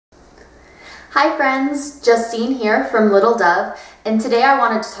Hi friends, Justine here from Little Dove, and today I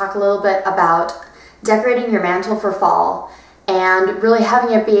wanted to talk a little bit about decorating your mantle for fall and really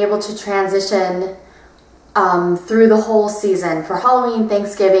having it be able to transition through the whole season for Halloween,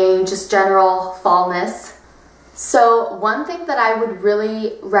 Thanksgiving, just general fallness. So one thing that I would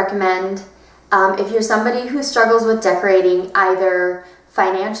really recommend if you're somebody who struggles with decorating either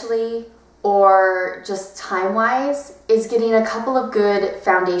financially or just time-wise is getting a couple of good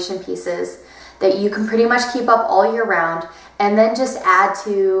foundation pieces that you can pretty much keep up all year round and then just add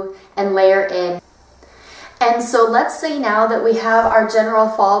to and layer in. And so let's say now that we have our general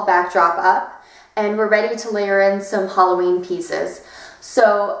fall backdrop up and we're ready to layer in some Halloween pieces.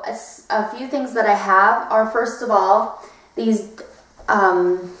 So a few things that I have are, first of all, these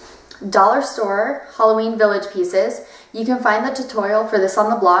dollar store Halloween Village pieces. You can find the tutorial for this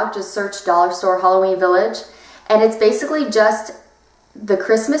on the blog. Just search dollar store Halloween Village, and it's basically just the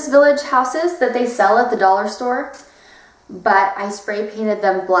Christmas Village houses that they sell at the dollar store, but I spray painted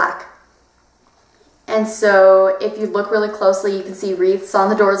them black. And so if you look really closely, you can see wreaths on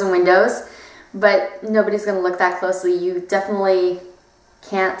the doors and windows, but nobody's going to look that closely. You definitely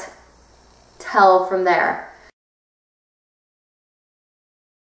can't tell from there.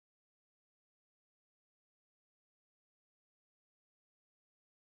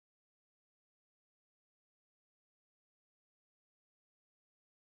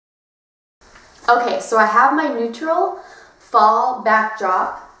 Okay, so I have my neutral fall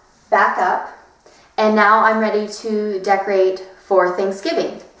backdrop back up, and now I'm ready to decorate for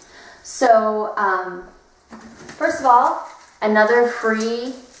Thanksgiving. So first of all, another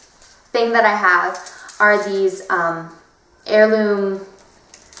free thing that I have are these heirloom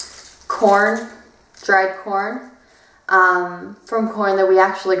corn, dried corn, from corn that we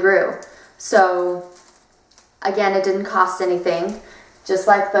actually grew. So again, it didn't cost anything. Just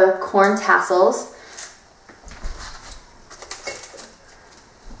like the corn tassels.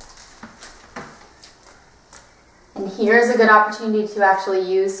 And here's a good opportunity to actually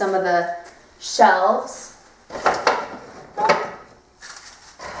use some of the shelves.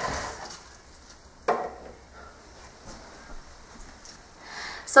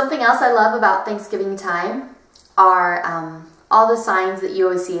 Something else I love about Thanksgiving time are all the signs that you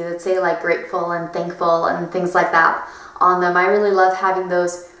always see that say like grateful and thankful and things like that on them. I really love having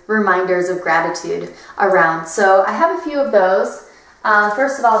those reminders of gratitude around. So I have a few of those.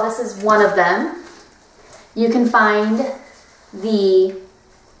 First of all, this is one of them. You can find the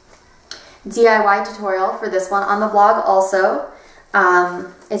DIY tutorial for this one on the blog also.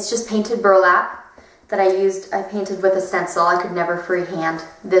 It's just painted burlap that I painted with a stencil. I could never freehand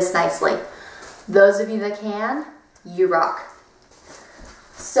this nicely. Those of you that can, you rock.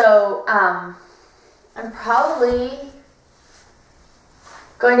 So I'm probably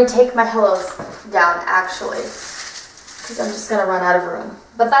going to take my pillows down actually, because I'm just going to run out of room.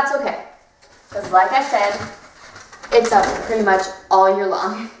 But that's okay, because like I said, it's up pretty much all year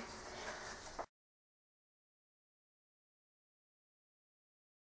long.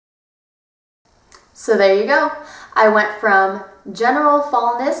 So there you go. I went from general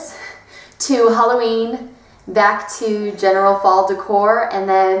fallness to Halloween, back to general fall decor, and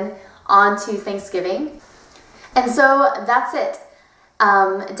then on to Thanksgiving. And so that's it.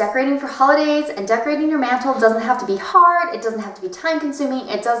 Decorating for holidays and decorating your mantle doesn't have to be hard, it doesn't have to be time consuming,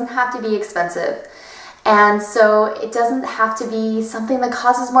 it doesn't have to be expensive. And so it doesn't have to be something that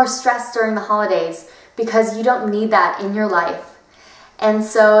causes more stress during the holidays, because you don't need that in your life. And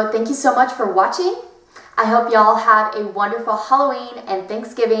so thank you so much for watching. I hope y'all have a wonderful Halloween and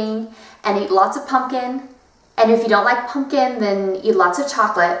Thanksgiving and eat lots of pumpkin. And if you don't like pumpkin, then eat lots of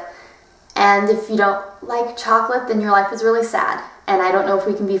chocolate. And if you don't like chocolate, then your life is really sad. And I don't know if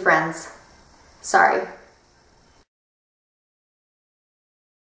we can be friends. Sorry.